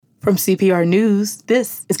From CPR News,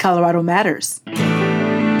 this is Colorado Matters.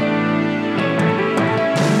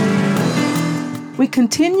 We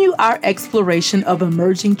continue our exploration of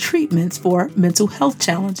emerging treatments for mental health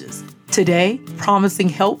challenges. Today, promising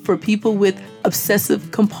help for people with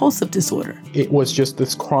obsessive-compulsive disorder. It was just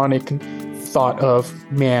this chronic thought of,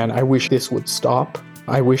 man, I wish this would stop.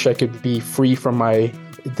 I wish I could be free from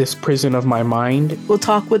this prison of my mind. We'll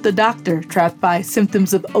talk with a doctor trapped by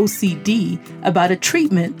symptoms of OCD about a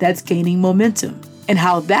treatment that's gaining momentum and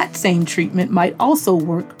how that same treatment might also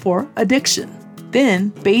work for addiction. Then,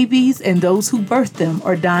 babies and those who birth them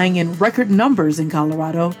are dying in record numbers in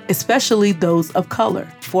Colorado, especially those of color.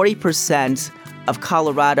 40% of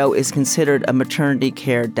Colorado is considered a maternity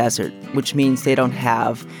care desert, which means they don't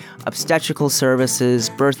have obstetrical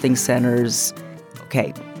services, birthing centers,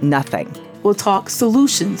 nothing. We'll talk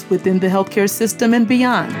solutions within the healthcare system and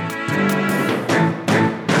beyond.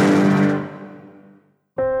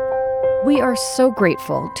 We are so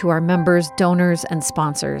grateful to our members, donors, and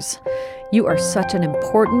sponsors. You are such an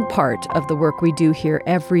important part of the work we do here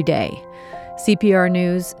every day. CPR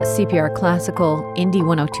News, CPR Classical, Indy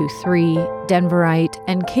 102.3, Denverite,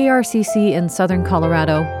 and KRCC in Southern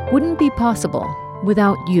Colorado wouldn't be possible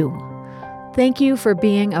without you. Thank you for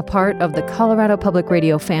being a part of the Colorado Public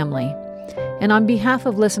Radio family. And on behalf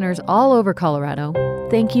of listeners all over Colorado,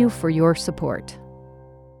 thank you for your support.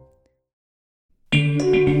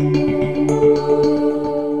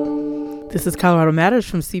 This is Colorado Matters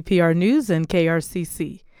from CPR News and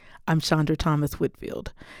KRCC. I'm Chandra Thomas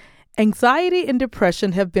Whitfield. Anxiety and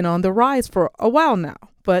depression have been on the rise for a while now,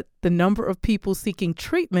 but the number of people seeking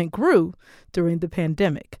treatment grew during the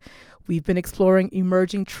pandemic. We've been exploring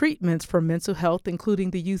emerging treatments for mental health,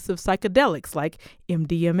 including the use of psychedelics like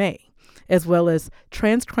MDMA, as well as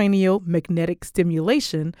transcranial magnetic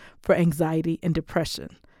stimulation for anxiety and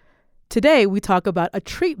depression. Today, we talk about a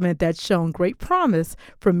treatment that's shown great promise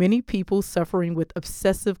for many people suffering with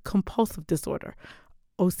obsessive-compulsive disorder,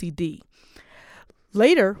 OCD.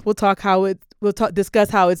 Later, we'll discuss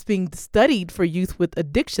how it's being studied for use with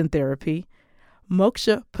addiction therapy.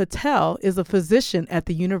 Moksha Patel is a physician at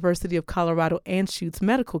the University of Colorado Anschutz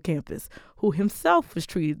Medical Campus who himself was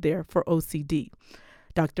treated there for OCD.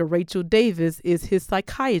 Dr. Rachel Davis is his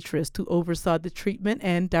psychiatrist who oversaw the treatment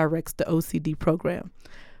and directs the OCD program.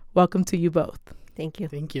 Welcome to you both. Thank you.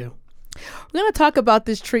 Thank you. We're going to talk about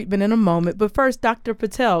this treatment in a moment, but first, Dr.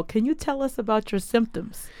 Patel, can you tell us about your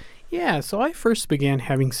symptoms? Yeah, so I first began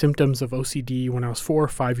having symptoms of OCD when I was 4 or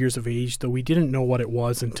 5 years of age, though we didn't know what it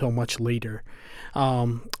was until much later.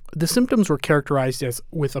 The symptoms were characterized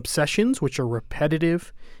with obsessions, which are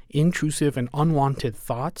repetitive, intrusive, and unwanted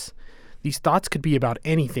thoughts. These thoughts could be about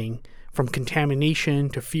anything, from contamination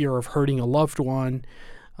to fear of hurting a loved one,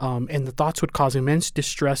 and the thoughts would cause immense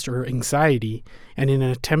distress or anxiety. And in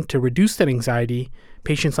an attempt to reduce that anxiety,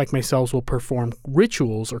 patients like myself will perform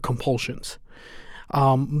rituals or compulsions.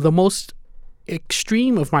 The most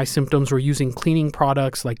extreme of my symptoms were using cleaning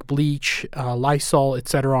products like bleach, Lysol,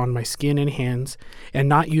 etc. on my skin and hands, and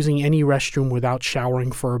not using any restroom without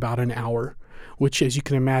showering for about an hour, which, as you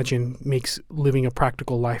can imagine, makes living a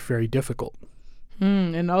practical life very difficult.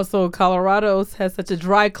 And also Colorado has such a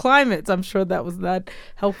dry climate. So I'm sure that was not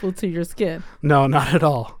helpful to your skin. No, not at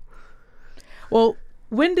all. Well,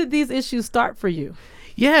 when did these issues start for you?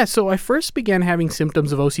 Yeah, so I first began having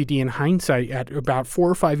symptoms of OCD in hindsight at about 4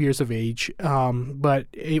 or 5 years of age, but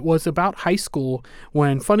it was about high school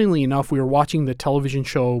when, funnily enough, we were watching the television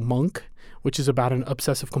show Monk, which is about an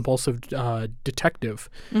obsessive-compulsive detective.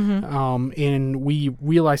 Mm-hmm. And we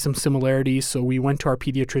realized some similarities, so we went to our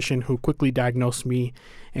pediatrician who quickly diagnosed me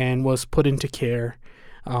and was put into care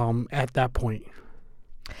at that point.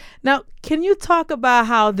 Now, can you talk about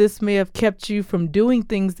how this may have kept you from doing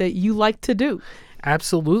things that you like to do?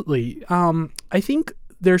 Absolutely. I think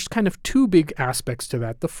there's kind of two big aspects to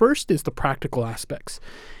that. The first is the practical aspects.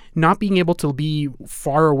 Not being able to be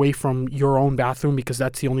far away from your own bathroom because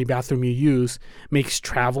that's the only bathroom you use makes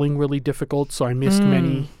traveling really difficult. So I missed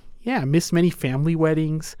many family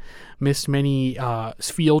weddings, missed many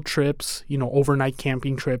field trips, overnight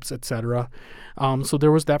camping trips, etc. So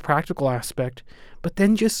there was that practical aspect. But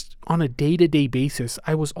then just on a day-to-day basis,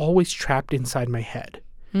 I was always trapped inside my head.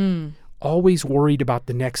 Always worried about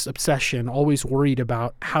the next obsession, always worried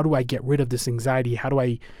about how do I get rid of this anxiety? How do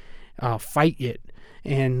I fight it?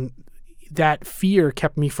 And that fear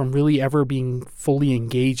kept me from really ever being fully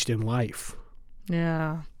engaged in life.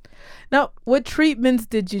 Yeah. Now, what treatments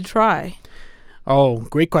did you try? Oh,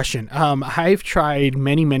 great question. I've tried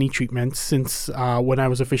many treatments since when I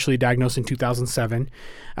was officially diagnosed in 2007.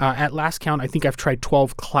 At last count, I think I've tried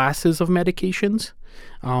 12 classes of medications.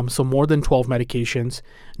 So more than 12 medications,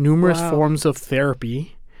 numerous Wow. forms of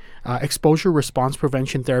therapy, exposure response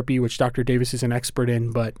prevention therapy, which Dr. Davis is an expert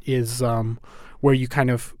in, but is where you kind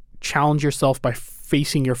of challenge yourself by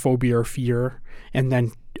facing your phobia or fear and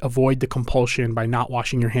then avoid the compulsion by not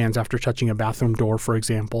washing your hands after touching a bathroom door, for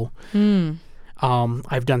example.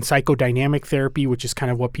 I've done psychodynamic therapy, which is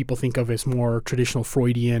kind of what people think of as more traditional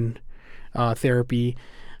Freudian therapy.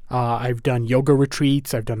 I've done yoga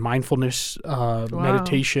retreats. I've done mindfulness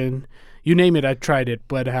meditation. You name it, I tried it,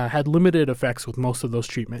 but had limited effects with most of those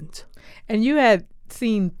treatments. And you had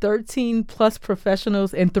seen 13 plus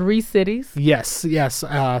professionals in 3 cities? Yes.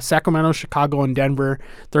 Sacramento, Chicago, and Denver,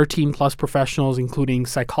 13 plus professionals, including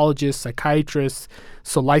psychologists, psychiatrists,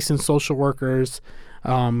 so licensed social workers.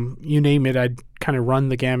 You name it, I'd kind of run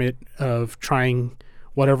the gamut of trying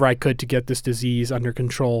whatever I could to get this disease under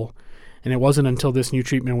control. And it wasn't until this new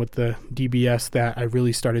treatment with the DBS that I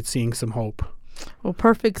really started seeing some hope. Well,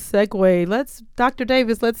 perfect segue. Dr.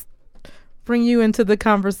 Davis, let's bring you into the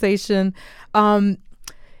conversation.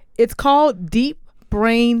 It's called deep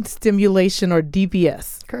brain stimulation, or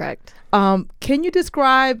DBS. Correct. Can you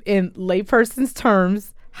describe in layperson's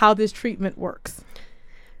terms how this treatment works?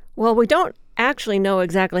 Well, we don't actually know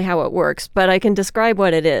exactly how it works, but I can describe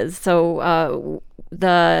what it is. So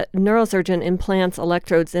the neurosurgeon implants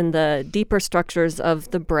electrodes in the deeper structures of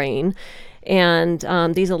the brain. And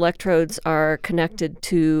these electrodes are connected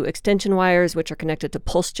to extension wires, which are connected to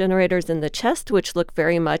pulse generators in the chest, which look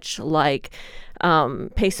very much like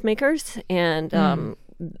pacemakers. And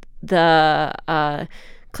the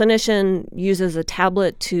clinician uses a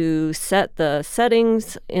tablet to set the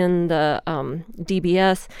settings in the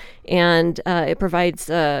DBS, and it provides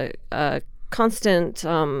a constant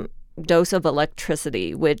dose of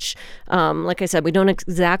electricity, which, like I said, we don't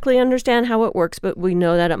exactly understand how it works, but we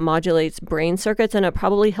know that it modulates brain circuits, and it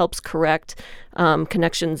probably helps correct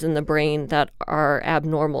connections in the brain that are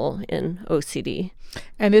abnormal in OCD.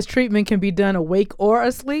 And this treatment can be done awake or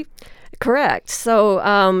asleep? Correct. So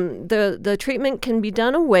the treatment can be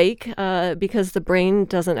done awake because the brain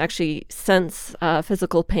doesn't actually sense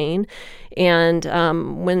physical pain. And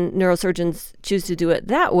when neurosurgeons choose to do it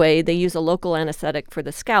that way, they use a local anesthetic for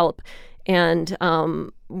the scalp. And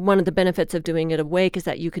one of the benefits of doing it awake is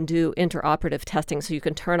that you can do interoperative testing. So you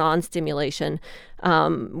can turn on stimulation,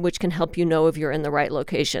 which can help you know if you're in the right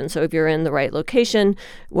location. So if you're in the right location,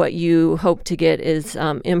 what you hope to get is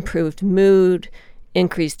improved mood,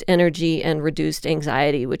 increased energy, and reduced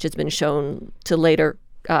anxiety, which has been shown to later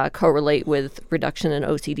correlate with reduction in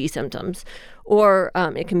OCD symptoms. Or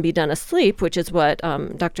it can be done asleep, which is what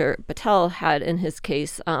Dr. Patel had in his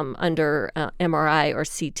case under MRI or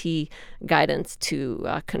CT guidance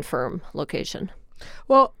to confirm location.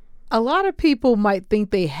 Well, a lot of people might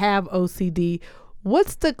think they have OCD.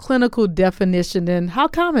 What's the clinical definition, and how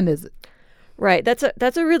common is it? Right.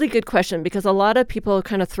 That's a really good question, because a lot of people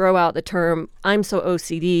kind of throw out the term "I'm so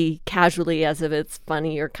OCD" casually as if it's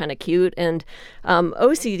funny or kind of cute. And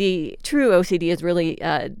OCD, true OCD, is really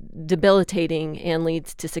debilitating and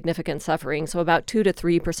leads to significant suffering. So about 2 to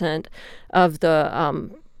 3% of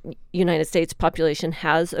the United States population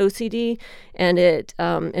has OCD, and it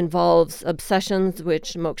involves obsessions,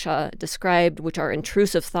 which Moksha described, which are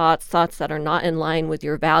intrusive thoughts that are not in line with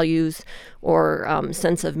your values or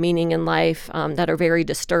sense of meaning in life, that are very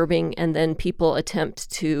disturbing, and then people attempt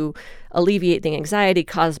to alleviate the anxiety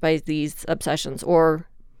caused by these obsessions or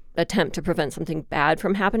attempt to prevent something bad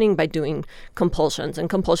from happening by doing compulsions. And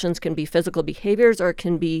compulsions can be physical behaviors, or it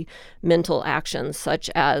can be mental actions, such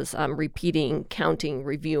as repeating, counting,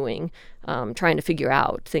 reviewing, trying to figure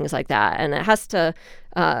out things like that. And it has to,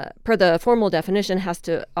 per the formal definition, has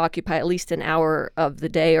to occupy at least an hour of the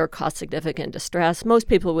day or cause significant distress. Most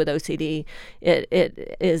people with OCD,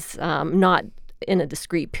 it is not in a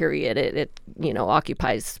discrete period. It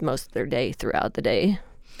occupies most of their day throughout the day.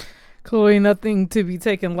 Clearly nothing to be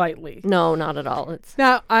taken lightly. No, not at all.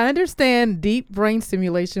 Now, I understand deep brain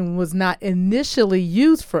stimulation was not initially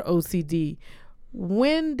used for OCD.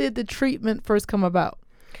 When did the treatment first come about?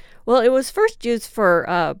 Well, it was first used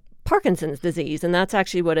for Parkinson's disease, and that's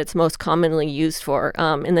actually what it's most commonly used for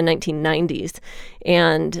in the 1990s.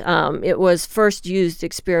 And it was first used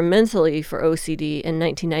experimentally for OCD in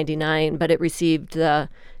 1999, but it received the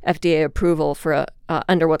FDA approval for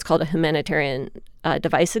under what's called a humanitarian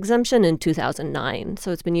device exemption in 2009.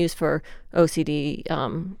 So it's been used for OCD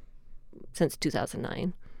since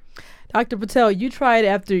 2009. Dr. Patel, you tried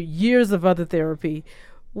after years of other therapy.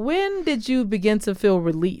 When did you begin to feel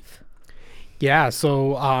relief? Yeah,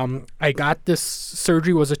 so I got this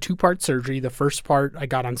surgery, was a 2-part surgery. The first part I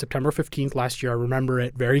got on September 15th last year. I remember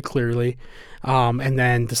it very clearly. And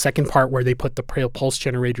then the second part where they put the pulse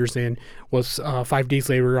generators in was 5 days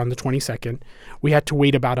later on the 22nd. We had to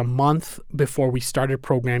wait about a month before we started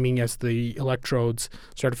programming as the electrodes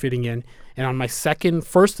started fitting in. And on my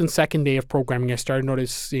first and second day of programming, I started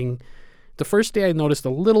noticing, the first day I noticed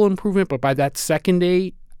a little improvement, but by that second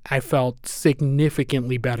day, I felt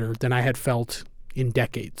significantly better than I had felt in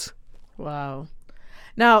decades. Wow.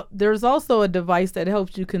 Now, there's also a device that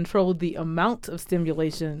helps you control the amount of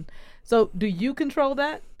stimulation. So do you control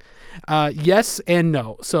that? Yes and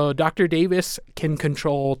no. So Dr. Davis can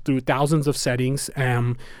control through thousands of settings.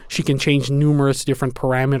 She can change numerous different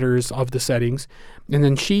parameters of the settings. And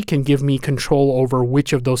then she can give me control over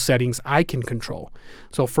which of those settings I can control.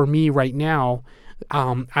 So for me right now,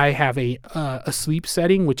 I have a sleep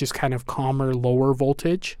setting, which is kind of calmer, lower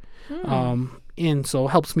voltage. And so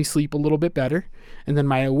it helps me sleep a little bit better. And then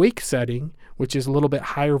my awake setting, which is a little bit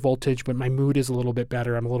higher voltage, but my mood is a little bit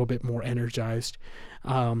better. I'm a little bit more energized.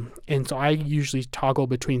 And so I usually toggle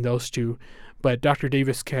between those two. But Dr.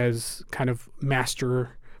 Davis has kind of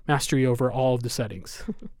mastery over all of the settings.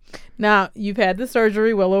 Now, you've had the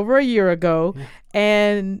surgery well over a year ago. Yeah.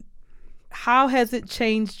 And how has it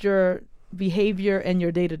changed your behavior and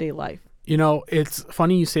your day-to-day life? You know, it's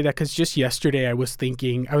funny you say that because just yesterday I was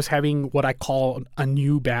having what I call a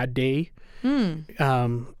new bad day.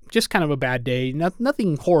 Just kind of a bad day,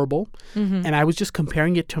 nothing horrible. Mm-hmm. And I was just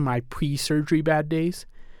comparing it to my pre-surgery bad days.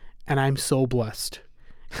 And I'm so blessed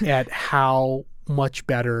at how much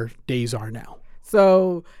better days are now.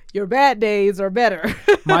 So your bad days are better.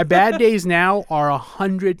 My bad days now are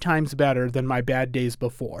 100 times better than my bad days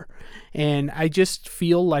before. And I just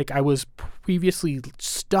feel like I was previously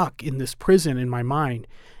stuck in this prison in my mind.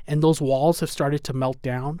 And those walls have started to melt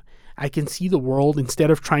down. I can see the world.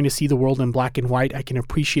 Instead of trying to see the world in black and white, I can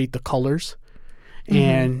appreciate the colors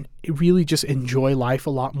and really just enjoy life a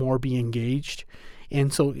lot more, be engaged.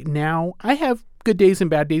 And so now I have good days and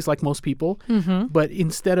bad days like most people, but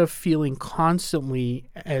instead of feeling constantly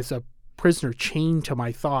as a prisoner chained to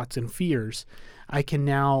my thoughts and fears, I can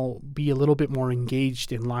now be a little bit more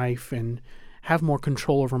engaged in life and have more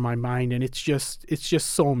control over my mind. And it's just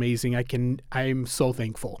so amazing. I'm so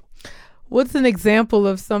thankful. What's an example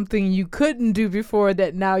of something you couldn't do before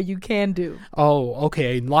that now you can do? Oh,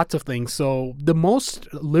 okay. Lots of things. So the most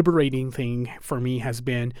liberating thing for me has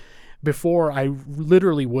been, before I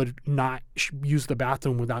literally would not use the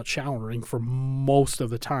bathroom without showering for most of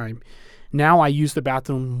the time. Now I use the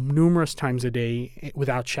bathroom numerous times a day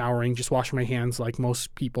without showering, just washing my hands like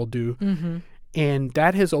most people do. And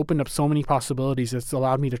that has opened up so many possibilities. It's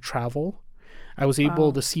allowed me to travel. I was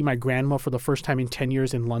able to see my grandma for the first time in 10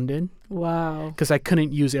 years in London. Wow. Because I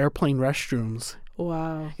couldn't use airplane restrooms.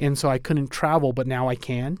 Wow. And so I couldn't travel, but now I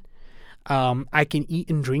can. I can eat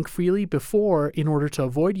and drink freely. Before, in order to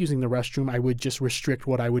avoid using the restroom, I would just restrict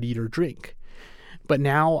what I would eat or drink. But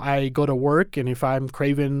now I go to work, and if I'm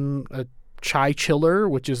craving a chai chiller,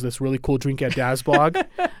 which is this really cool drink at Dasbog,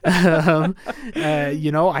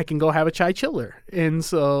 I can go have a chai chiller. And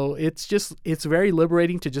so it's very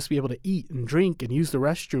liberating to just be able to eat and drink and use the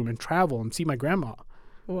restroom and travel and see my grandma.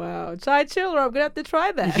 Wow. Chai chiller, I'm going to have to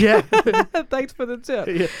try that. Yeah. Thanks for the tip.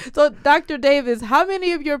 Yeah. So, Dr. Davis, how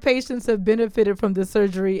many of your patients have benefited from the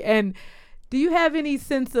surgery? And do you have any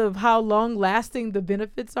sense of how long-lasting the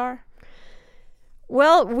benefits are?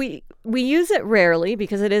 Well, we use it rarely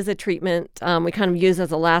because it is a treatment we kind of use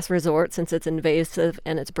as a last resort since it's invasive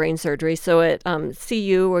and it's brain surgery. So at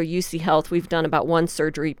CU or UC Health, we've done about one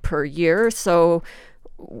surgery per year. So,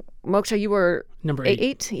 Moksha, you were number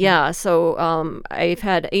 8. Yeah. So I've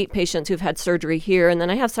had 8 patients who've had surgery here. And then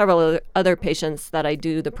I have several other patients that I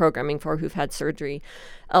do the programming for who've had surgery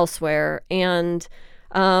elsewhere. And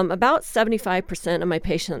about 75% of my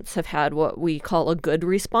patients have had what we call a good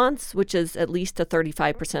response, which is at least a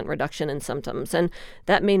 35% reduction in symptoms. And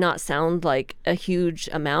that may not sound like a huge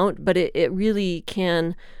amount, but it really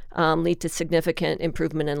can lead to significant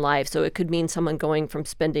improvement in life. So it could mean someone going from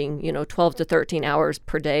spending, 12 to 13 hours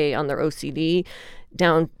per day on their OCD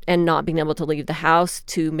down and not being able to leave the house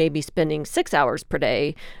to maybe spending 6 hours per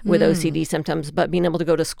day with OCD symptoms, but being able to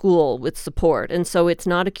go to school with support. And so it's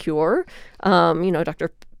not a cure.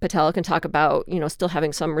 Dr. Patel can talk about, still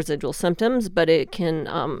having some residual symptoms, but it can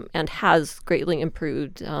and has greatly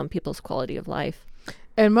improved people's quality of life.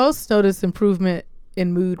 And most notice improvement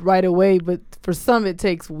in mood right away, but for some it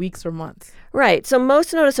takes weeks or months. Right. So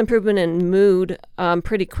most notice improvement in mood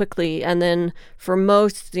pretty quickly, and then for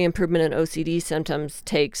most, the improvement in OCD symptoms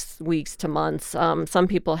takes weeks to months. Some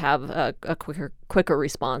people have a quicker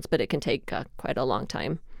response, but it can take quite a long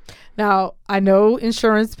time. Now, I know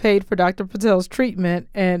insurance paid for Dr. Patel's treatment,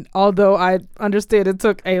 and although I understand it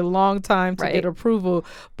took a long time to get approval,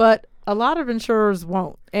 but a lot of insurers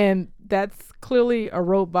won't, and that's clearly a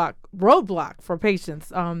roadblock for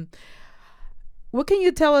patients. What can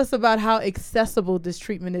you tell us about how accessible this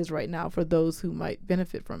treatment is right now for those who might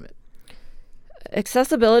benefit from it?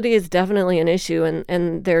 Accessibility is definitely an issue,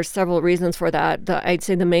 and there's several reasons for that. I'd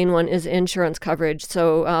say the main one is insurance coverage.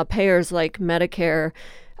 So payers like Medicare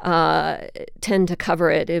tend to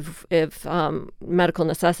cover it if medical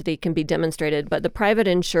necessity can be demonstrated. But the private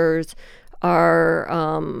insurers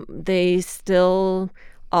they still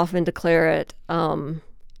often declare it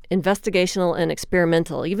investigational and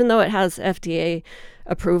experimental, even though it has FDA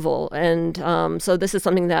approval. And so this is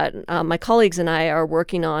something that my colleagues and I are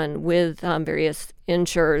working on with various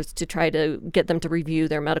insurers to try to get them to review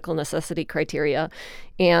their medical necessity criteria.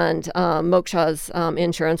 And Moksha's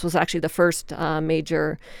insurance was actually the first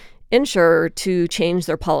major insurer to change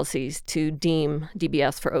their policies to deem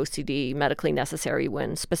DBS for OCD medically necessary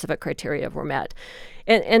when specific criteria were met.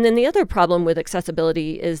 And then the other problem with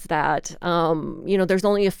accessibility is that, there's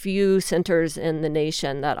only a few centers in the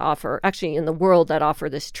nation that in the world that offer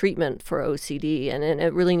this treatment for OCD, and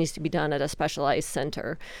it really needs to be done at a specialized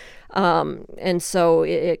center. And so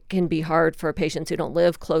it can be hard for patients who don't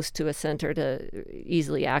live close to a center to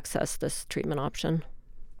easily access this treatment option.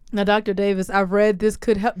 Now, Dr. Davis, I've read this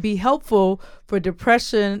could be helpful for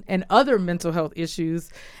depression and other mental health issues.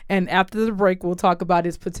 And after the break, we'll talk about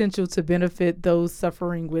its potential to benefit those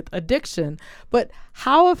suffering with addiction. But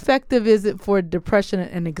how effective is it for depression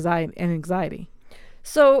and anxiety?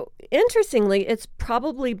 So interestingly, it's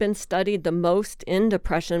probably been studied the most in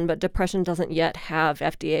depression, but depression doesn't yet have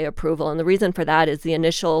FDA approval. And the reason for that is the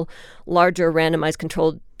initial larger randomized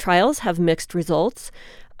controlled trials have mixed results.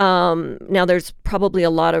 Now, there's probably a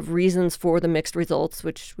lot of reasons for the mixed results,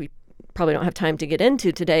 which we probably don't have time to get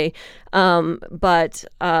into today. But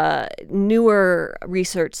newer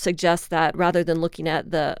research suggests that rather than looking at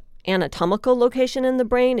the anatomical location in the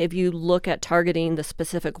brain, if you look at targeting the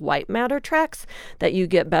specific white matter tracts, that you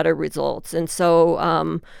get better results. And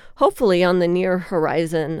so hopefully on the near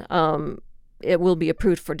horizon, it will be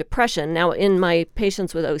approved for depression. Now, in my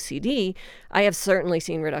patients with OCD, I have certainly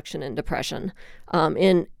seen reduction in depression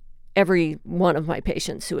in every one of my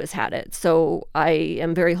patients who has had it. So I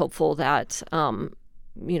am very hopeful that,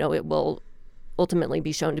 it will ultimately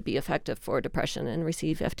be shown to be effective for depression and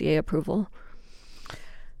receive FDA approval.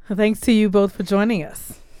 Thanks to you both for joining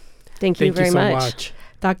us. Thank you very much.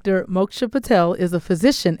 Dr. Moksha Patel is a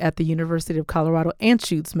physician at the University of Colorado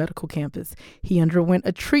Anschutz Medical Campus. He underwent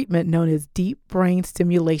a treatment known as deep brain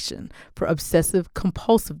stimulation for obsessive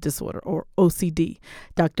compulsive disorder, or OCD.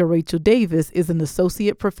 Dr. Rachel Davis is an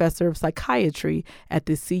associate professor of psychiatry at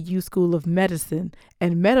the CU School of Medicine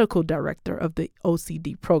and medical director of the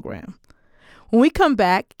OCD program. When we come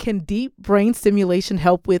back, can deep brain stimulation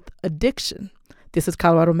help with addiction? This is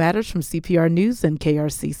Colorado Matters from CPR News and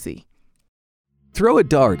KRCC. Throw a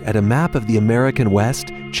dart at a map of the American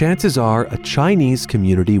West, chances are a Chinese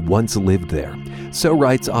community once lived there. So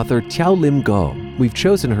writes author Tiao Lim Go. We've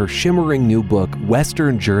chosen her shimmering new book,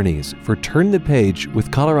 Western Journeys, for Turn the Page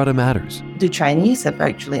with Colorado Matters. The Chinese have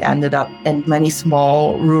actually ended up in many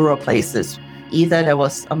small rural places. Either there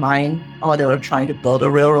was a mine or they were trying to build a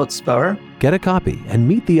railroad spur. Get a copy and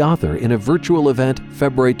meet the author in a virtual event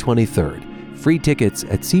February 23rd. Free tickets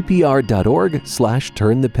at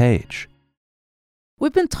cpr.org/turnthepage.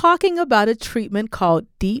 We've been talking about a treatment called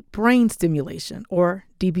deep brain stimulation, or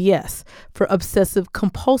DBS, for obsessive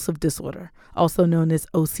compulsive disorder, also known as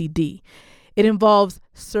OCD. It involves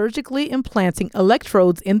surgically implanting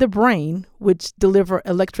electrodes in the brain, which deliver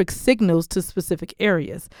electric signals to specific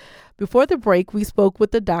areas. Before the break, we spoke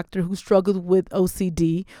with a doctor who struggled with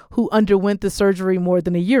OCD, who underwent the surgery more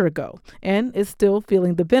than a year ago and is still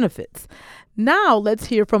feeling the benefits. Now let's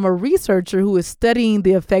hear from a researcher who is studying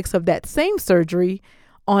the effects of that same surgery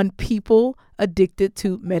on people addicted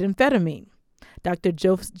to methamphetamine. Dr.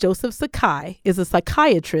 Joseph Sakai is a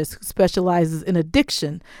psychiatrist who specializes in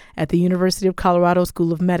addiction at the University of Colorado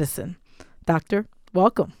School of Medicine. Doctor,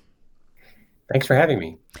 welcome. Thanks for having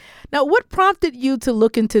me. Now, what prompted you to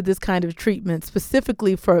look into this kind of treatment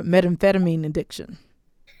specifically for methamphetamine addiction?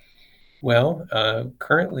 Well,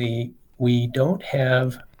 currently we don't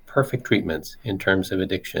have perfect treatments in terms of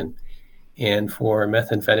addiction. And for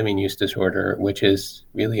methamphetamine use disorder, which is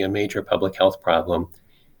really a major public health problem,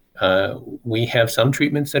 we have some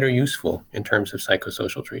treatments that are useful in terms of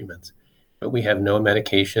psychosocial treatments, but we have no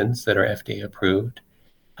medications that are FDA approved.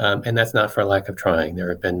 And that's not for lack of trying. There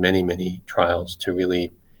have been many, many trials to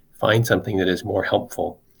really find something that is more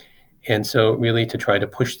helpful. And so really to try to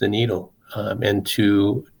push the needle and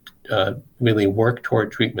to really work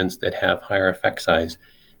toward treatments that have higher effect size,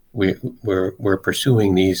 we're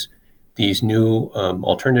pursuing these new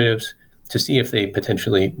alternatives to see if they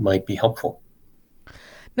potentially might be helpful.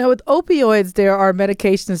 Now, with opioids, there are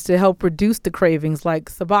medications to help reduce the cravings, like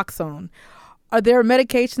Suboxone. Are there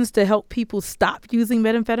medications to help people stop using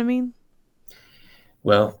methamphetamine?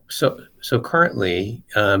 Well, so currently,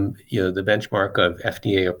 the benchmark of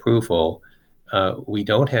FDA approval, we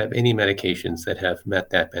don't have any medications that have met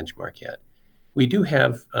that benchmark yet. We do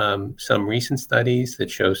have some recent studies that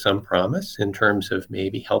show some promise in terms of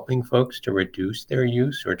maybe helping folks to reduce their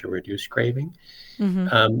use or to reduce craving,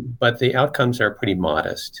 but the outcomes are pretty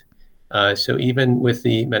modest. So even with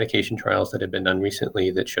the medication trials that have been done recently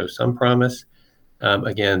that show some promise,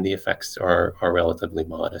 again, the effects are relatively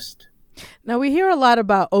modest. Now, we hear a lot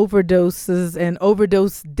about overdoses and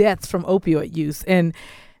overdose deaths from opioid use, and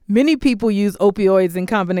many people use opioids in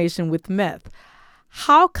combination with meth.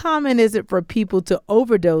 How common is it for people to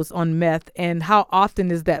overdose on meth, and how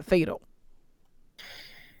often is that fatal?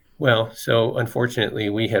 Well, so unfortunately,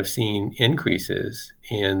 we have seen increases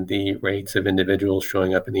in the rates of individuals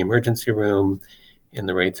showing up in the emergency room, in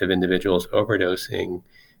the rates of individuals overdosing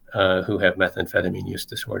who have methamphetamine use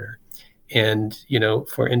disorder. And,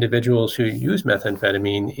 for individuals who use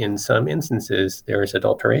methamphetamine, in some instances, there is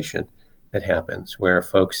adulteration that happens where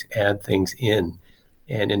folks add things in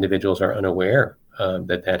and individuals are unaware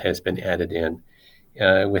that has been added in.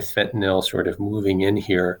 With fentanyl sort of moving in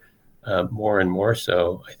here more and more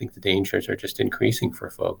so, I think the dangers are just increasing for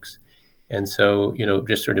folks. And so,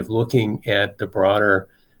 just sort of looking at the broader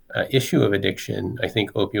issue of addiction, I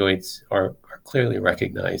think opioids are clearly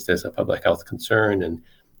recognized as a public health concern, and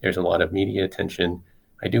there's a lot of media attention.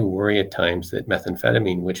 I do worry at times that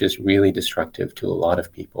methamphetamine, which is really destructive to a lot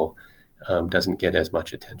of people, doesn't get as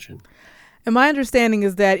much attention. And my understanding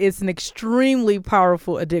is that it's an extremely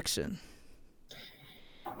powerful addiction.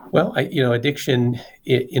 Well, addiction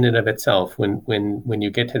in and of itself, when you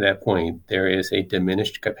get to that point, there is a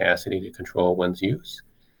diminished capacity to control one's use.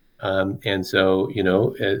 And so,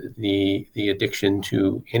 the addiction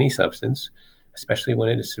to any substance, especially when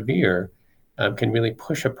it is severe, can really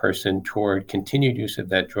push a person toward continued use of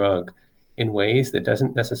that drug in ways that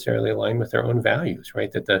doesn't necessarily align with their own values,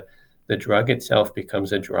 right? That the drug itself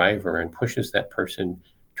becomes a driver and pushes that person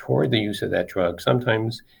toward the use of that drug,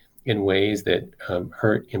 sometimes in ways that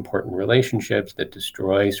hurt important relationships, that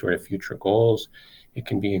destroy sort of future goals. It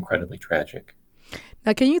can be incredibly tragic.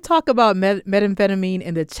 Now, can you talk about methamphetamine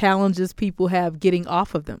and the challenges people have getting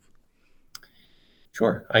off of them?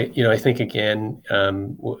 Sure. I think, again,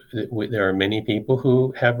 there are many people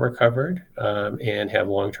who have recovered and have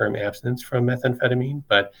long-term abstinence from methamphetamine,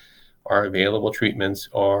 but our available treatments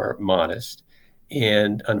are modest.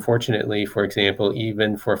 And unfortunately, for example,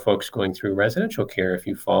 even for folks going through residential care, if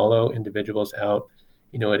you follow individuals out,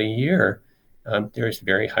 at a year, there's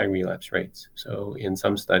very high relapse rates. So in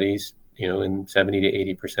some studies, in 70 to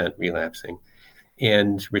 80% relapsing.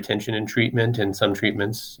 And retention in treatment, and some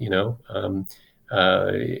treatments,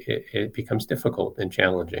 it becomes difficult and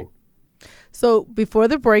challenging. So before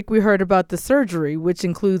the break, we heard about the surgery, which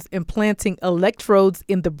includes implanting electrodes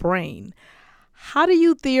in the brain. How do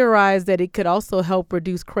you theorize that it could also help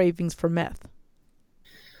reduce cravings for meth?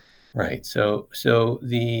 Right. So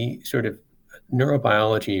the sort of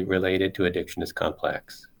neurobiology related to addiction is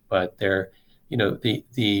complex, but the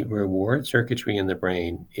reward circuitry in the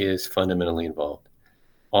brain is fundamentally involved.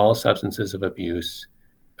 All substances of abuse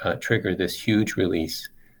trigger this huge release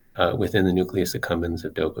within the nucleus accumbens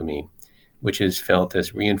of dopamine, which is felt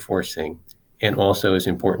as reinforcing and also is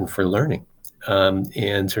important for learning.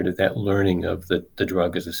 And sort of that learning of the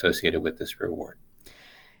drug is associated with this reward.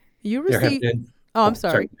 You received... I'm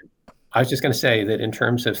sorry. I was just going to say that in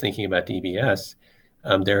terms of thinking about DBS,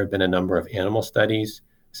 there have been a number of animal studies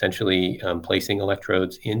essentially placing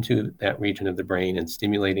electrodes into that region of the brain and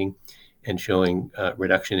stimulating and showing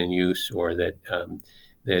reduction in use, or that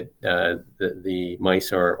the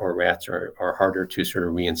mice or rats are harder to sort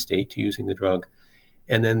of reinstate to using the drug.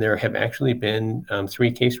 And then there have actually been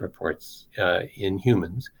 3 case reports in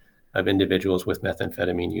humans of individuals with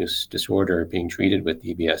methamphetamine use disorder being treated with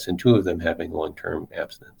DBS, and 2 of them having long-term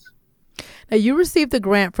abstinence. Now, you received a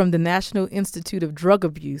grant from the National Institute of Drug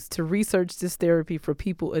Abuse to research this therapy for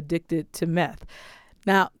people addicted to meth.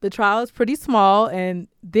 Now, the trial is pretty small, and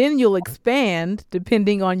then you'll expand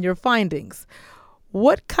depending on your findings.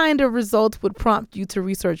 What kind of results would prompt you to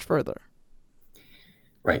research further?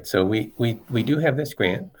 Right. So we do have this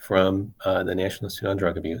grant from the National Institute on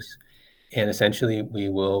Drug Abuse. And essentially, we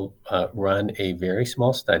will run a very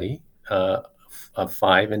small study of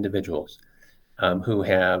 5 individuals who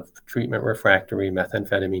have treatment refractory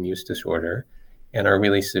methamphetamine use disorder and are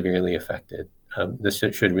really severely affected. This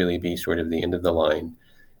should really be sort of the end of the line,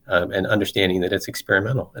 and understanding that it's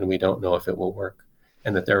experimental and we don't know if it will work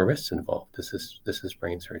and that there are risks involved. This is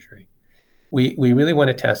brain surgery. We really want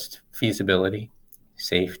to test feasibility,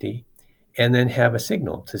 safety, and then have a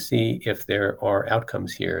signal to see if there are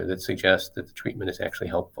outcomes here that suggest that the treatment is actually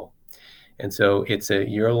helpful. And so it's a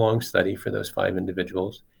year-long study for those 5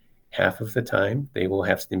 individuals. Half of the time they will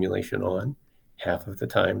have stimulation on, half of the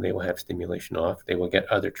time they will have stimulation off. They will get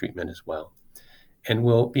other treatment as well. And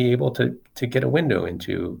we'll be able to get a window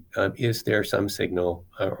into, is there some signal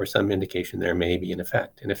or some indication there may be an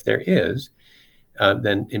effect? And if there is,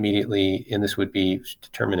 then immediately, and this would be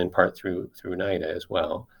determined in part through NIDA as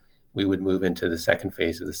well, we would move into the second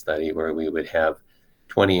phase of the study where we would have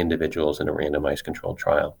 20 individuals in a randomized controlled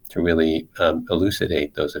trial to really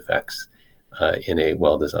elucidate those effects in a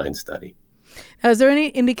well-designed study. Now, is there any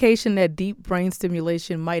indication that deep brain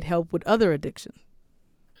stimulation might help with other addictions?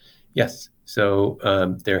 Yes. So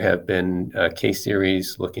there have been case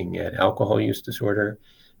series looking at alcohol use disorder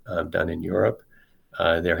done in Europe.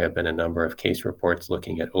 There have been a number of case reports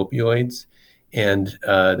looking at opioids. And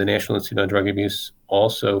the National Institute on Drug Abuse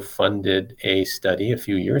also funded a study a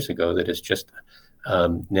few years ago that is just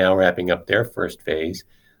now wrapping up their first phase,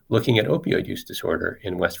 looking at opioid use disorder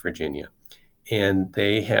in West Virginia. And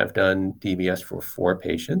they have done DBS for 4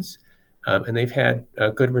 patients, and they've had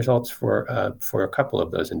good results for a couple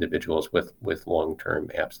of those individuals with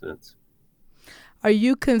long-term abstinence. Are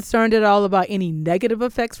you concerned at all about any negative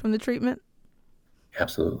effects from the treatment?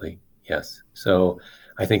 Absolutely, yes. So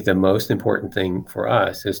I think the most important thing for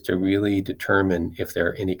us is to really determine if there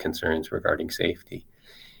are any concerns regarding safety.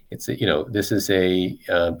 This is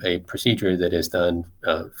a procedure that is done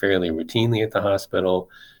fairly routinely at the hospital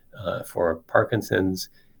for Parkinson's.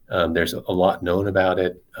 There's a lot known about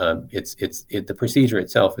it. The procedure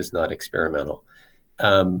itself is not experimental,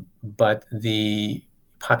 but the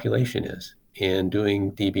population is. In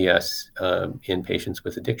doing DBS in patients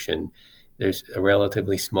with addiction, there's a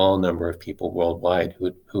relatively small number of people worldwide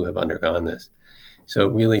who have undergone this. So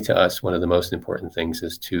really, to us, one of the most important things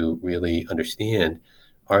is to really understand,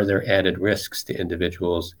 are there added risks to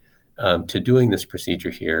individuals to doing this procedure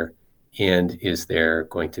here? And is there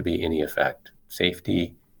going to be any effect,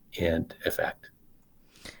 safety and effect?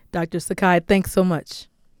 Dr. Sakai, thanks so much.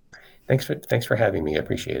 Thanks for having me. I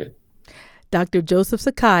appreciate it. Dr. Joseph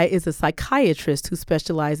Sakai is a psychiatrist who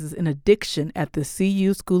specializes in addiction at the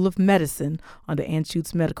CU School of Medicine on the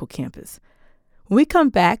Anschutz Medical Campus. When we come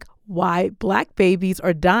back, why Black babies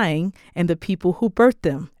are dying and the people who birth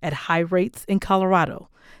them at high rates in Colorado.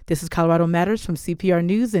 This is Colorado Matters from CPR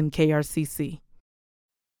News and KRCC.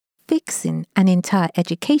 Fixing an entire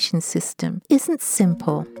education system isn't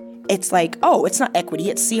simple. It's like, oh, it's not equity,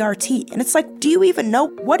 it's CRT. And it's like, do you even know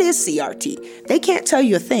what is CRT? They can't tell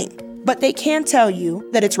you a thing, but they can tell you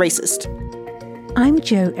that it's racist. I'm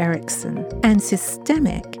Jo Erickson, and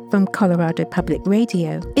Systemic from Colorado Public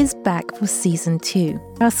Radio is back for Season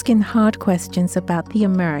 2, asking hard questions about the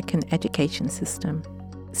American education system.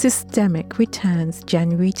 Systemic returns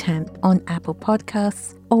January 10th on Apple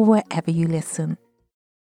Podcasts or wherever you listen.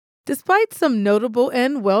 Despite some notable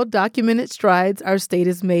and well-documented strides our state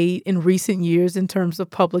has made in recent years in terms of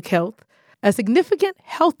public health, a significant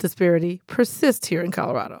health disparity persists here in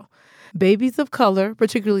Colorado. Babies of color,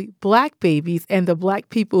 particularly Black babies and the Black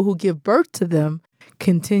people who give birth to them,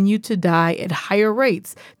 continue to die at higher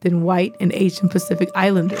rates than white and Asian Pacific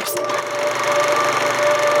Islanders.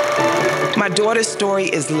 My daughter's story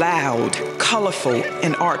is loud, colorful,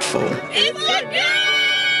 and artful. It's a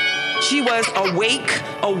girl! She was awake,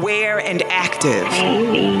 aware, and active.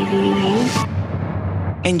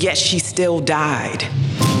 And yet she still died.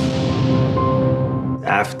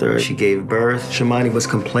 After she gave birth, Shamani was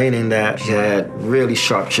complaining that she had really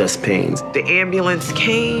sharp chest pains. The ambulance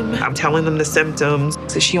came. I'm telling them the symptoms.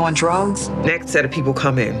 Is she on drugs? Next set of people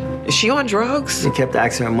come in. Is she on drugs? They kept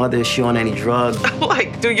asking her mother, is she on any drugs?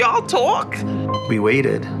 Like, do y'all talk? We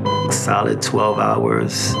waited a solid 12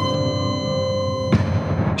 hours.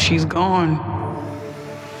 She's gone.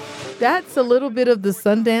 That's a little bit of the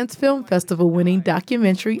Sundance Film Festival winning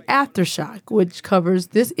documentary Aftershock, which covers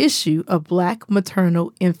this issue of Black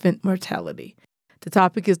maternal infant mortality. The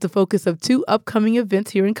topic is the focus of 2 upcoming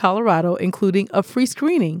events here in Colorado, including a free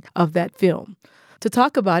screening of that film. To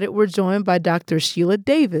talk about it, we're joined by Dr. Sheila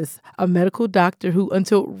Davis, a medical doctor who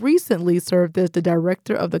until recently served as the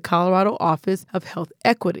director of the Colorado Office of Health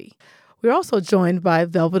Equity. We're also joined by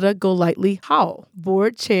Velveeta Golightly Howell,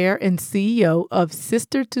 board chair and CEO of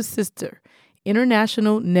Sister to Sister,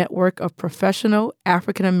 International Network of Professional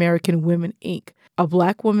African American Women, Inc., a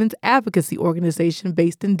Black women's advocacy organization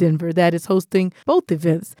based in Denver that is hosting both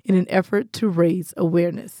events in an effort to raise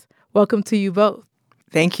awareness. Welcome to you both.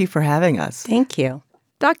 Thank you for having us. Thank you.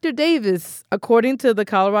 Dr. Davis, according to the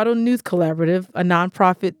Colorado News Collaborative, a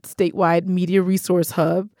nonprofit statewide media resource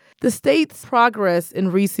hub, the state's progress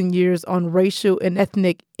in recent years on racial and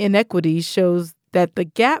ethnic inequities shows that the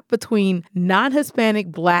gap between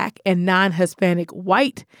non-Hispanic Black and non-Hispanic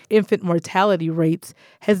white infant mortality rates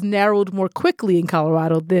has narrowed more quickly in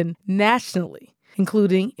Colorado than nationally,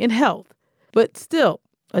 including in health. But still,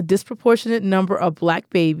 a disproportionate number of Black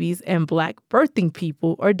babies and Black birthing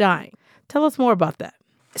people are dying. Tell us more about that.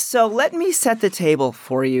 So let me set the table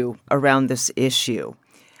for you around this issue.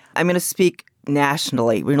 I'm going to speak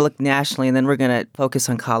nationally. We're going to look nationally, and then we're going to focus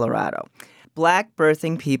on Colorado. Black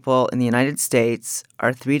birthing people in the United States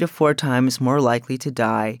are 3 to 4 times more likely to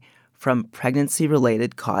die from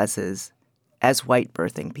pregnancy-related causes as white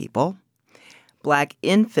birthing people. Black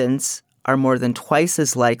infants are more than twice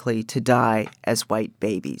as likely to die as white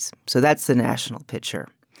babies. So that's the national picture.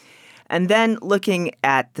 And then looking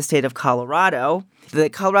at the state of Colorado, the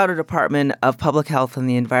Colorado Department of Public Health and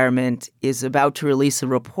the Environment is about to release a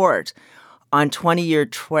report on 20-year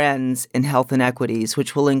trends in health inequities,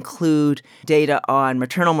 which will include data on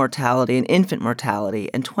maternal mortality and infant mortality.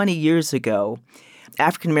 And 20 years ago,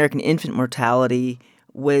 African-American infant mortality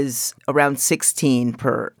was around 16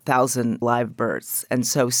 per 1,000 live births. And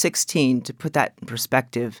so 16, to put that in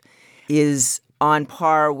perspective, is on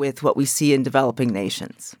par with what we see in developing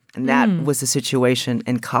nations. And that was the situation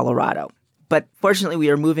in Colorado. But fortunately, we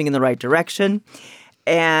are moving in the right direction.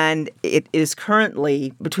 And it is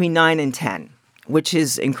currently between 9 and 10, which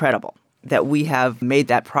is incredible that we have made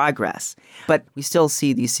that progress. But we still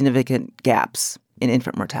see these significant gaps in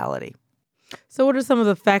infant mortality. So what are some of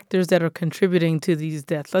the factors that are contributing to these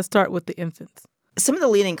deaths? Let's start with the infants. Some of the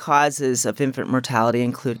leading causes of infant mortality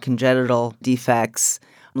include congenital defects,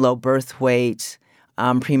 low birth weight,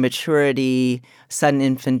 prematurity, sudden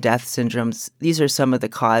infant death syndromes. These are some of the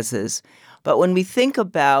causes. But when we think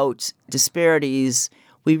about disparities,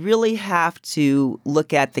 we really have to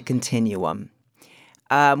look at the continuum.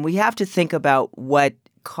 We have to think about what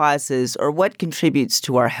causes or what contributes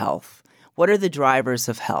to our health. What are the drivers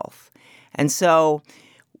of health? And so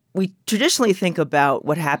we traditionally think about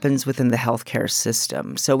what happens within the healthcare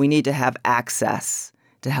system. So we need to have access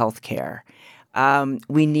to healthcare.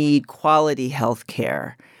 We need quality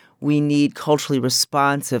healthcare. We need culturally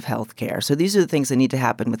responsive healthcare. So these are the things that need to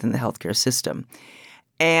happen within the healthcare system.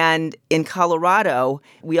 And in Colorado,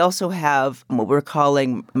 we also have what we're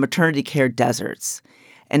calling maternity care deserts.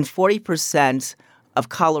 And 40% of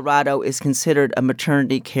Colorado is considered a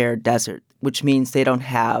maternity care desert, which means they don't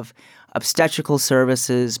have obstetrical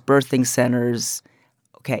services, birthing centers,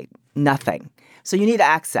 nothing. So you need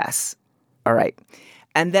access, all right.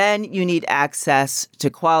 And then you need access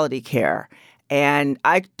to quality care. And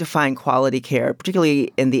I define quality care,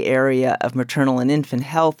 particularly in the area of maternal and infant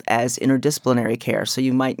health, as interdisciplinary care. So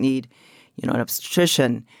you might need, an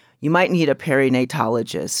obstetrician. You might need a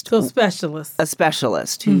perinatologist. So a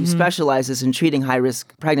specialist who specializes in treating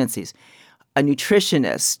high-risk pregnancies, a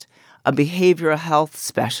nutritionist, a behavioral health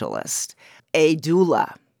specialist, a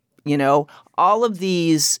doula. All of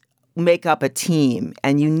these make up a team,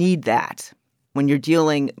 and you need that. When you're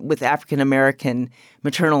dealing with African-American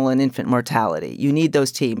maternal and infant mortality, you need those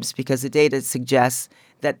teams because the data suggests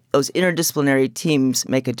that those interdisciplinary teams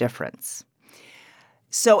make a difference.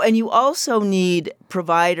 So, and you also need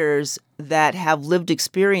providers that have lived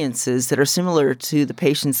experiences that are similar to the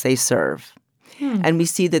patients they serve. And we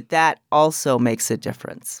see that that also makes a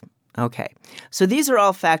difference. Okay. So these are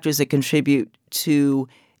all factors that contribute to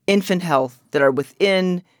infant health that are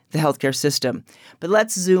within the healthcare system. But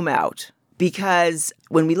let's zoom out. Because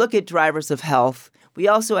when we look at drivers of health, we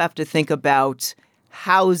also have to think about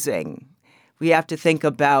housing. We have to think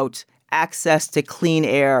about access to clean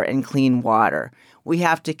air and clean water. We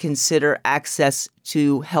have to consider access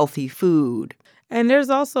to healthy food. And there's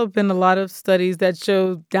also been a lot of studies that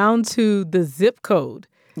show down to the zip code.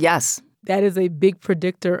 Yes. That is a big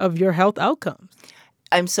predictor of your health outcomes.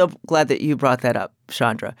 I'm so glad that you brought that up,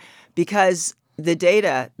 Chandra, because the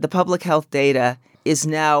data, the public health data, is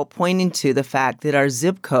now pointing to the fact that our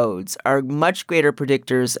zip codes are much greater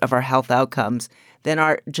predictors of our health outcomes than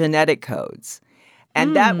our genetic codes.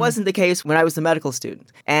 And that wasn't the case when I was a medical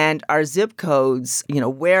student. And our zip codes,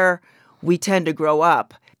 where we tend to grow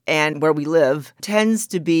up and where we live, tends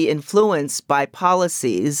to be influenced by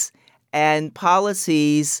policies, and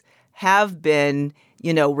policies have been,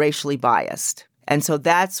 racially biased. And so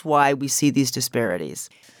that's why we see these disparities.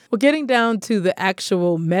 Well, getting down to the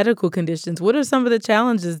actual medical conditions, what are some of the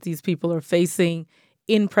challenges these people are facing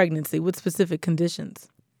in pregnancy? What specific conditions?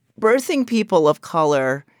 Birthing people of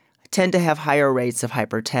color tend to have higher rates of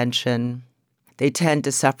hypertension. They tend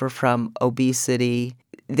to suffer from obesity.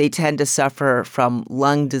 They tend to suffer from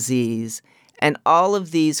lung disease. And all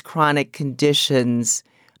of these chronic conditions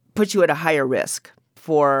put you at a higher risk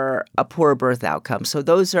for a poor birth outcome. So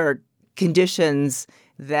those are conditions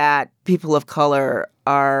that people of color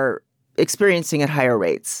are experiencing at higher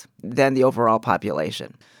rates than the overall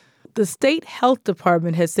population. The state health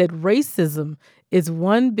department has said racism is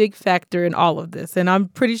one big factor in all of this. And I'm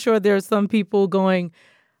pretty sure there are some people going,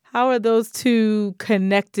 how are those two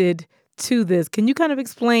connected to this? Can you kind of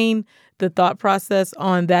explain the thought process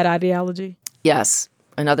on that ideology? Yes,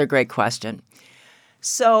 another great question.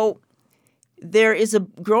 So there is a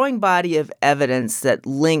growing body of evidence that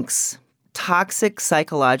links toxic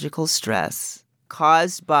psychological stress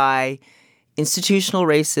caused by institutional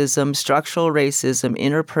racism, structural racism,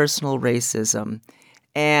 interpersonal racism,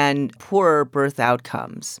 and poorer birth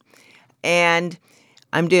outcomes. And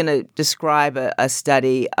I'm going to describe a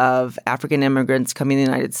study of African immigrants coming to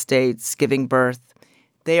the United States, giving birth.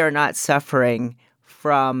 They are not suffering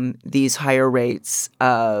from these higher rates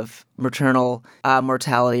of maternal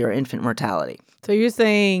mortality or infant mortality. So you're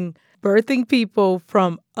saying birthing people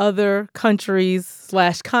from other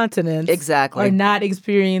countries/continents exactly are not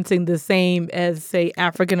experiencing the same as, say,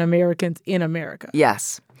 African Americans in America.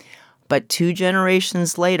 Yes. But 2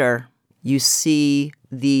 generations later, you see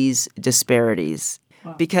these disparities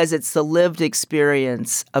because it's the lived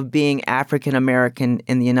experience of being African American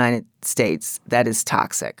in the United States that is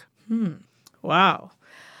toxic. Wow.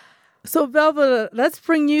 So, Velva, let's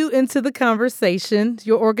bring you into the conversation.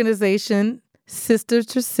 Your organization, Sister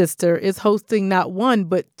to Sister, is hosting not one,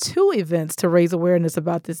 but 2 events to raise awareness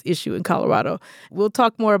about this issue in Colorado. We'll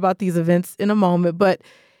talk more about these events in a moment, but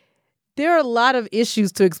there are a lot of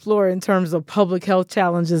issues to explore in terms of public health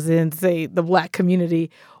challenges in, say, the Black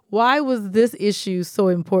community. Why was this issue so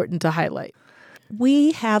important to highlight?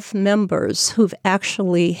 We have members who've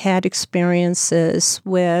actually had experiences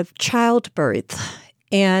with childbirth,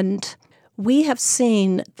 and we have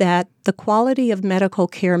seen that the quality of medical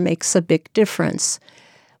care makes a big difference.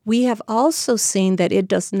 We have also seen that it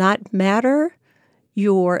does not matter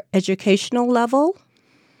your educational level.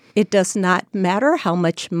 It does not matter how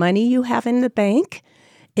much money you have in the bank.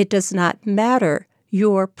 It does not matter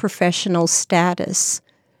your professional status.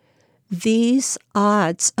 These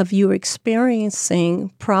odds of you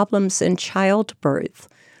experiencing problems in childbirth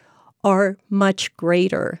are much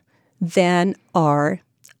greater than are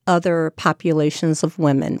other populations of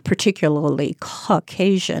women, particularly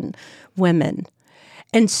Caucasian women.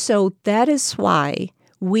 And so that is why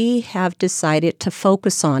we have decided to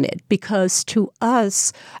focus on it, because to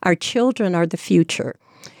us, our children are the future.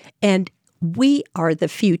 And we are the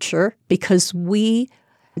future because we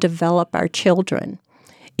develop our children.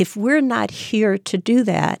 If we're not here to do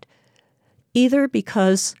that, either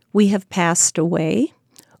because we have passed away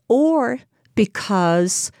or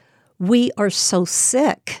because we are so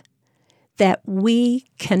sick that we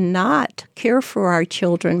cannot care for our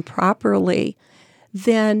children properly,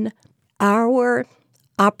 then our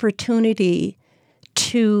opportunity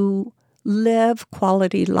to live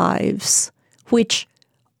quality lives, which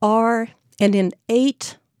are an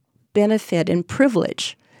innate benefit and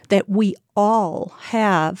privilege that we all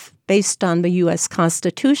have based on the U.S.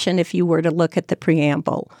 Constitution if you were to look at the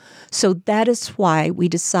preamble. So that is why we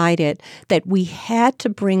decided that we had to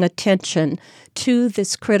bring attention to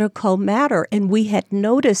this critical matter. And we had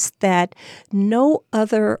noticed that no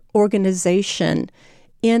other organization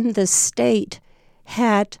in the state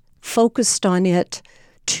had focused on it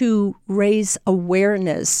to raise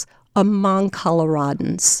awareness among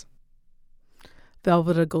Coloradans.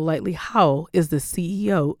 Velveeta Golightly Howell is the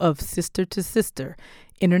CEO of Sister to Sister,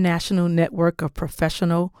 International Network of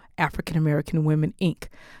Professional African American Women, Inc.,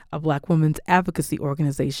 a Black women's advocacy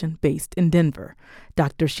organization based in Denver.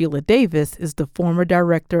 Dr. Sheila Davis is the former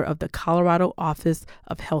director of the Colorado Office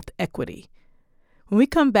of Health Equity. When we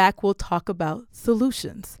come back, we'll talk about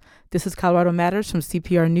solutions. This is Colorado Matters from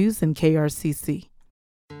CPR News and KRCC.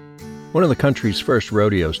 One of the country's first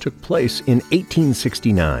rodeos took place in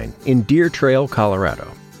 1869 in Deer Trail,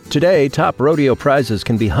 Colorado. Today, top rodeo prizes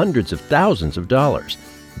can be hundreds of thousands of dollars.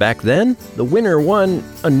 Back then, the winner won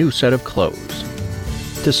a new set of clothes.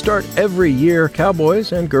 To start every year,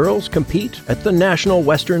 cowboys and girls compete at the National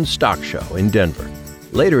Western Stock Show in Denver.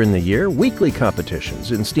 Later in the year, weekly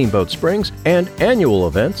competitions in Steamboat Springs and annual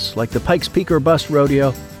events like the Pikes Peak or Bust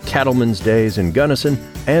Rodeo, Cattlemen's Days in Gunnison,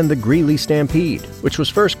 and the Greeley Stampede, which was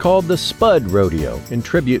first called the Spud Rodeo in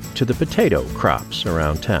tribute to the potato crops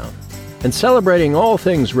around town. And celebrating all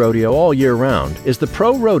things rodeo all year round is the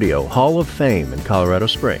Pro Rodeo Hall of Fame in Colorado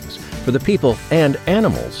Springs for the people and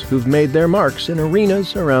animals who've made their marks in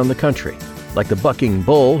arenas around the country, like the bucking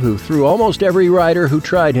bull who threw almost every rider who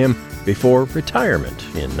tried him before retirement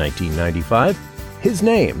in 1995. His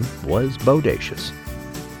name was Bodacious.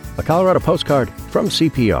 A Colorado postcard from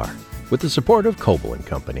CPR with the support of Coble &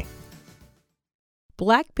 Company.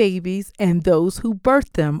 Black babies and those who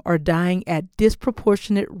birth them are dying at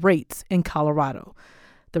disproportionate rates in Colorado.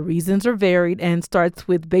 The reasons are varied and starts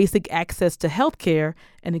with basic access to health care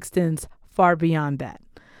and extends far beyond that.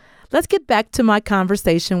 Let's get back to my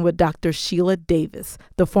conversation with Dr. Sheila Davis,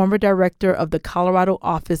 the former director of the Colorado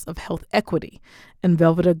Office of Health Equity, and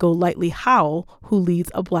Velveeta Golightly Howell, who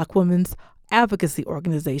leads a Black women's advocacy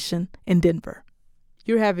organization in Denver.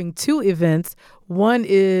 You're having two events. One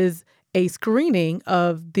is a screening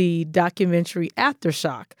of the documentary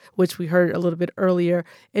Aftershock, which we heard a little bit earlier,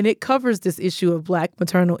 and it covers this issue of Black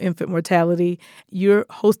maternal infant mortality. You're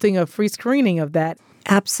hosting a free screening of that.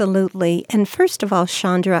 Absolutely. And first of all,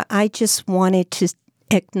 Chandra, I just wanted to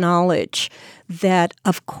acknowledge that,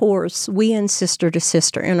 of course, we in Sister to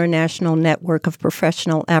Sister International Network of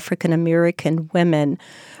Professional African American Women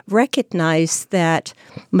recognize that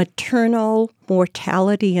maternal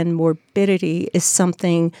mortality and morbidity is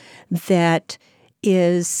something that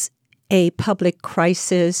is a public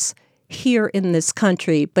crisis here in this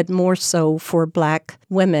country, but more so for Black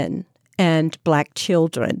women and Black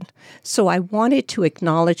children. So I wanted to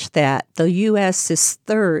acknowledge that the U.S. is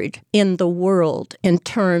third in the world in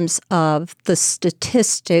terms of the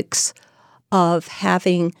statistics of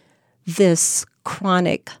having this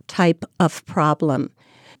chronic type of problem.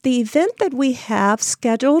 The event that we have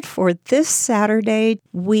scheduled for this Saturday,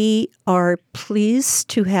 we are pleased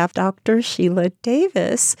to have Dr. Sheila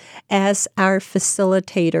Davis as our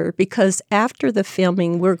facilitator, because after the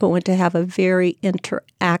filming, we're going to have a very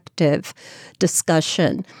interactive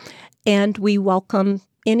discussion. And we welcome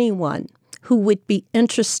anyone who would be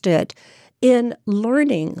interested in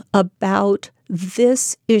learning about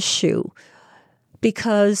this issue,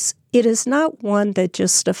 because it is not one that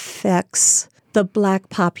just affects the Black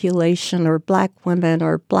population or Black women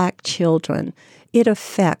or Black children. It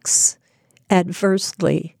affects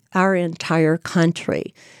adversely our entire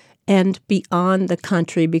country and beyond the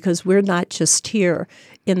country, because we're not just here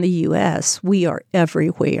in the U.S., we are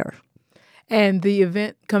everywhere. And the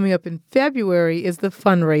event coming up in February is the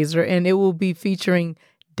fundraiser, and it will be featuring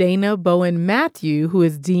Dana Bowen Matthew, who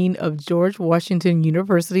is Dean of George Washington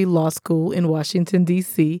University Law School in Washington,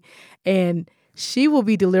 D.C., and she will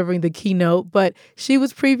be delivering the keynote, but she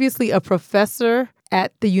was previously a professor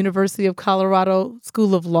at the University of Colorado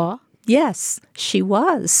School of Law. Yes, she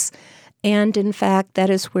was. And in fact, that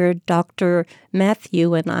is where Dr.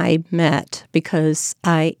 Matthew and I met, because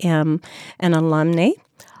I am an alumni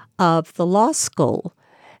of the law school.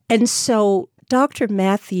 And so Dr.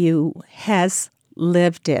 Matthew has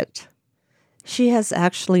lived it. She has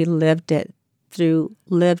actually lived it through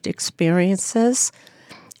lived experiences.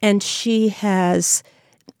 And she has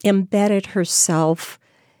embedded herself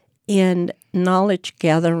in knowledge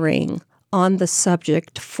gathering on the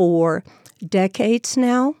subject for decades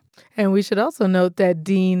now. And we should also note that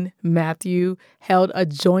Dean Matthew held a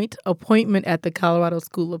joint appointment at the Colorado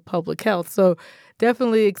School of Public Health. So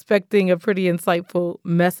definitely expecting a pretty insightful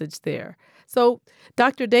message there. So,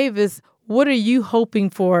 Dr. Davis, what are you hoping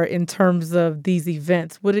for in terms of these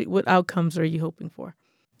events? What outcomes are you hoping for?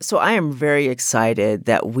 So I am very excited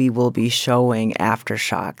that we will be showing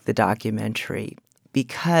Aftershock, the documentary,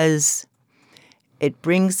 because it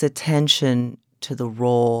brings attention to the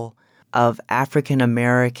role of African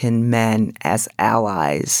American men as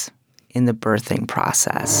allies in the birthing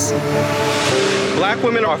process. Black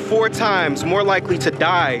women are 4 times more likely to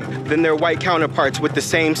die than their white counterparts with the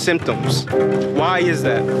same symptoms. Why is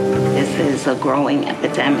that? This is a growing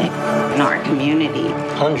epidemic in our community.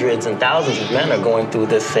 Hundreds and thousands of men are going through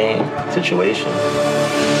this same situation.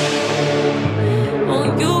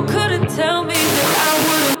 Well, you couldn't tell me that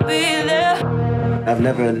I wouldn't be there. I've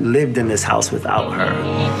never lived in this house without her.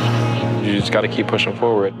 You just got to keep pushing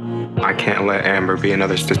forward. I can't let Amber be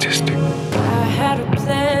another statistic. I had a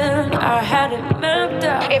plan, I had it mapped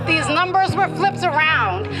out. If these numbers were flipped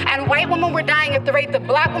around and white women were dying at the rate that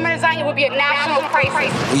black women are dying, it would be a national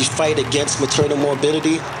crisis. We fight against maternal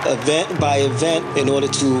morbidity event by event in order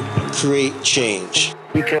to create change.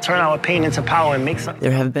 We can turn our pain into power and make something.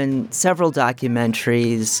 There have been several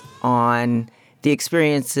documentaries on the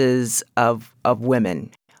experiences of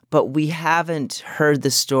women, but we haven't heard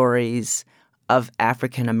the stories of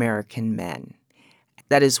African American men.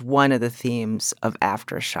 That is one of the themes of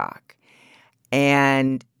Aftershock.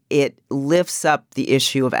 And it lifts up the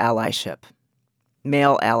issue of allyship,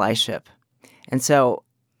 male allyship. And so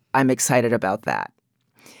I'm excited about that.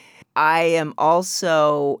 I am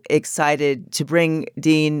also excited to bring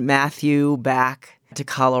Dean Matthew back to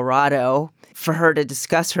Colorado for her to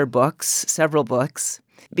discuss her books, several books,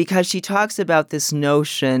 because she talks about this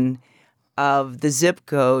notion of the zip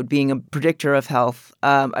code being a predictor of health,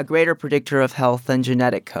 a greater predictor of health than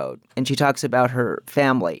genetic code. And she talks about her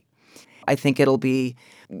family. I think it'll be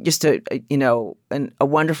just a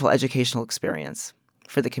wonderful educational experience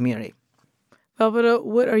for the community. Velveeta,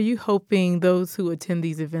 what are you hoping those who attend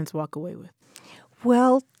these events walk away with?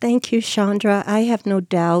 Well, thank you, Chandra. I have no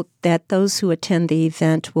doubt that those who attend the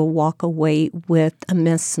event will walk away with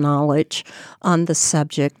immense knowledge on the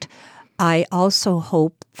subject. I also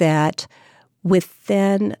hope that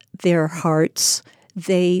within their hearts,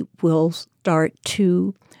 they will start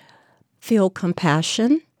to feel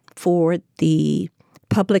compassion for the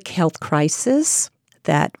public health crisis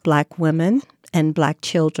that Black women and Black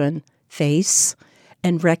children face,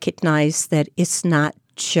 and recognize that it's not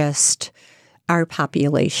just our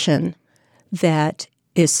population that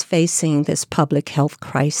is facing this public health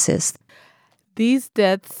crisis. These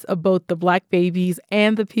deaths of both the Black babies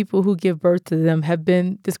and the people who give birth to them have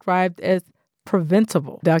been described as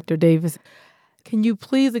preventable. Dr. Davis, can you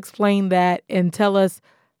please explain that and tell us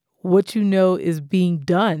what you know is being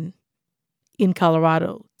done in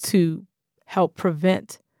Colorado to help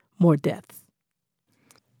prevent more deaths?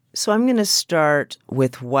 So I'm going to start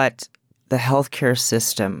with what the healthcare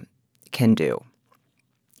system can do.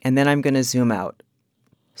 And then I'm going to zoom out.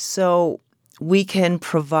 So we can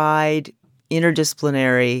provide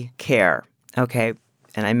interdisciplinary care, okay?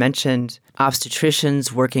 And I mentioned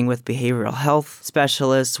obstetricians working with behavioral health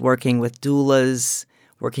specialists, working with doulas,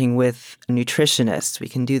 working with nutritionists. We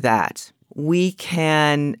can do that. We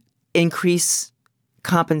can increase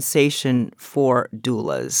compensation for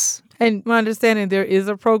doulas. And my understanding, there is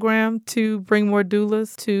a program to bring more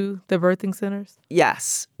doulas to the birthing centers?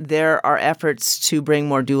 Yes, there are efforts to bring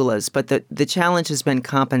more doulas, but the challenge has been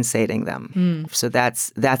compensating them. So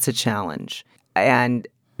that's a challenge. And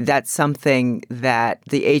that's something that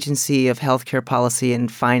the Agency of Healthcare Policy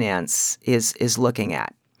and Finance is looking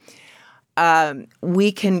at.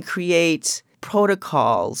 We can create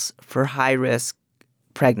protocols for high-risk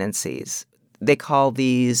pregnancies. They call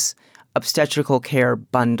these obstetrical care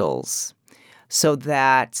bundles, so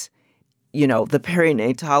that, the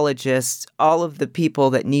perinatologists, all of the people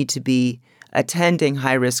that need to be attending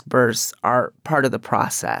high-risk births are part of the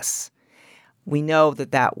process. We know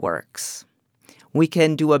that works. We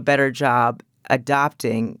can do a better job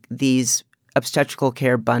adopting these obstetrical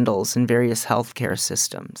care bundles in various healthcare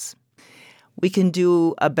systems. We can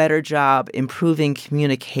do a better job improving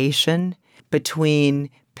communication between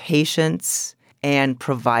patients and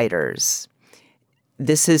providers.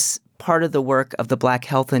 This is part of the work of the Black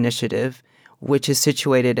Health Initiative, which is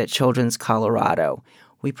situated at Children's Colorado.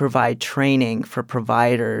 We provide training for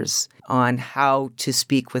providers on how to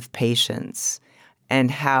speak with patients and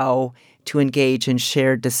how to engage in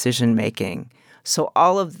shared decision-making. So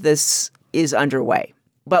all of this is underway.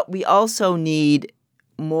 But we also need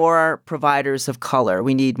more providers of color.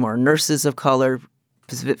 We need more nurses of color,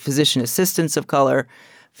 physician assistants of color,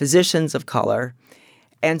 physicians of color.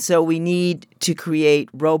 And so we need to create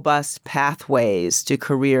robust pathways to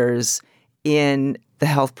careers in the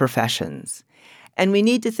health professions. And we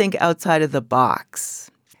need to think outside of the box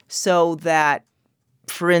so that,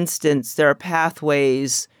 for instance, there are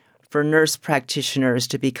pathways for nurse practitioners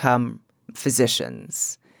to become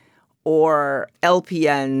physicians or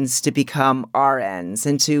LPNs to become RNs,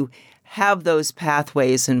 and to have those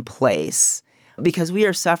pathways in place, because we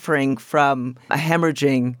are suffering from a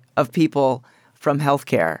hemorrhaging of people from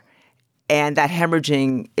healthcare. And that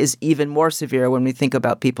hemorrhaging is even more severe when we think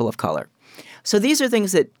about people of color. So these are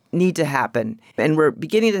things that need to happen. And we're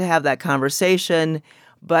beginning to have that conversation,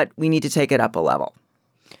 but we need to take it up a level.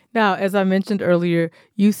 Now, as I mentioned earlier,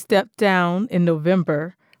 you stepped down in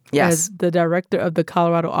November as the director of the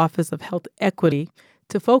Colorado Office of Health Equity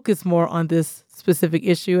to focus more on this specific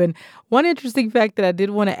issue. And one interesting fact that I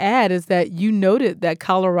did want to add is that you noted that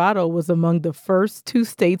Colorado was among the first 2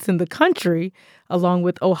 states in the country, along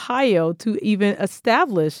with Ohio, to even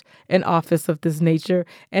establish an office of this nature.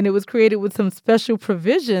 And it was created with some special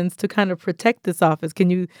provisions to kind of protect this office. Can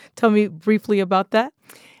you tell me briefly about that?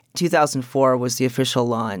 2004 was the official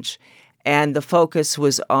launch. And the focus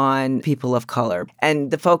was on people of color.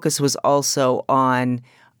 And the focus was also on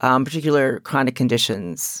particular chronic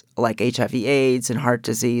conditions like HIV/AIDS and heart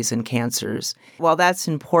disease and cancers. While that's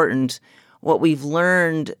important, what we've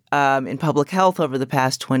learned in public health over the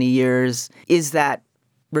past 20 years is that,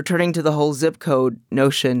 returning to the whole zip code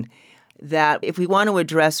notion, that if we want to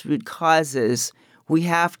address root causes, we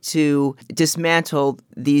have to dismantle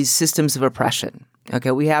these systems of oppression.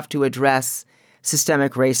 Okay, we have to address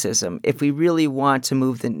systemic racism. If we really want to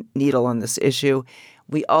move the needle on this issue,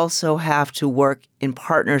 we also have to work in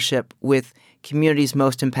partnership with communities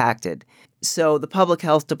most impacted. So the public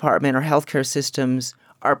health department or healthcare systems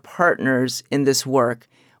are partners in this work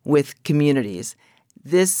with communities.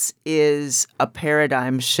 This is a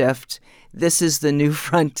paradigm shift. This is the new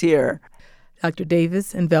frontier. Dr.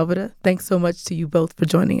 Davis and Velveeta, thanks so much to you both for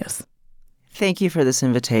joining us. Thank you for this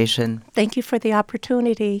invitation. Thank you for the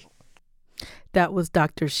opportunity. That was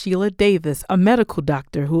Dr. Sheila Davis, a medical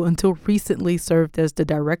doctor who until recently served as the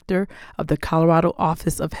director of the Colorado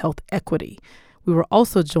Office of Health Equity. We were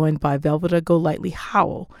also joined by Velveeta Golightly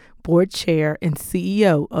Howell, board chair and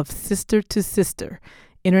CEO of Sister to Sister,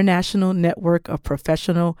 International Network of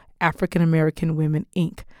Professional African American Women,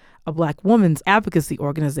 Inc., a Black women's advocacy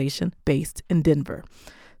organization based in Denver.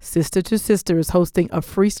 Sister to Sister is hosting a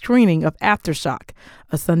free screening of Aftershock,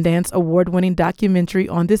 a Sundance Award-winning documentary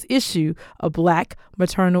on this issue of Black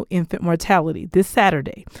maternal infant mortality, this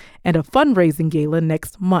Saturday, and a fundraising gala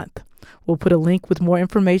next month. We'll put a link with more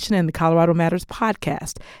information in the Colorado Matters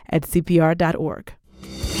podcast at CPR.org.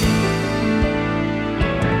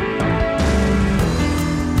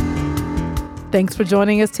 Thanks for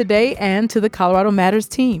joining us today and to the Colorado Matters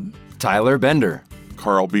team. Tyler Bender,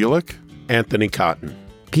 Carl Bielik, Anthony Cotton,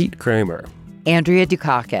 Pete Kramer, Andrea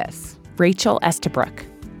Dukakis, Rachel Estabrook,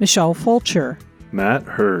 Michelle Fulcher, Matt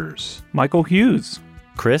Hers, Michael Hughes,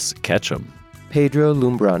 Chris Ketchum, Pedro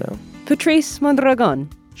Lumbrano, Patrice Mondragon,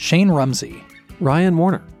 Shane Rumsey, Ryan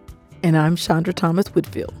Warner. And I'm Chandra Thomas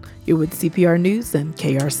Whitfield. You're with CPR News and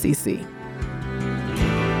KRCC.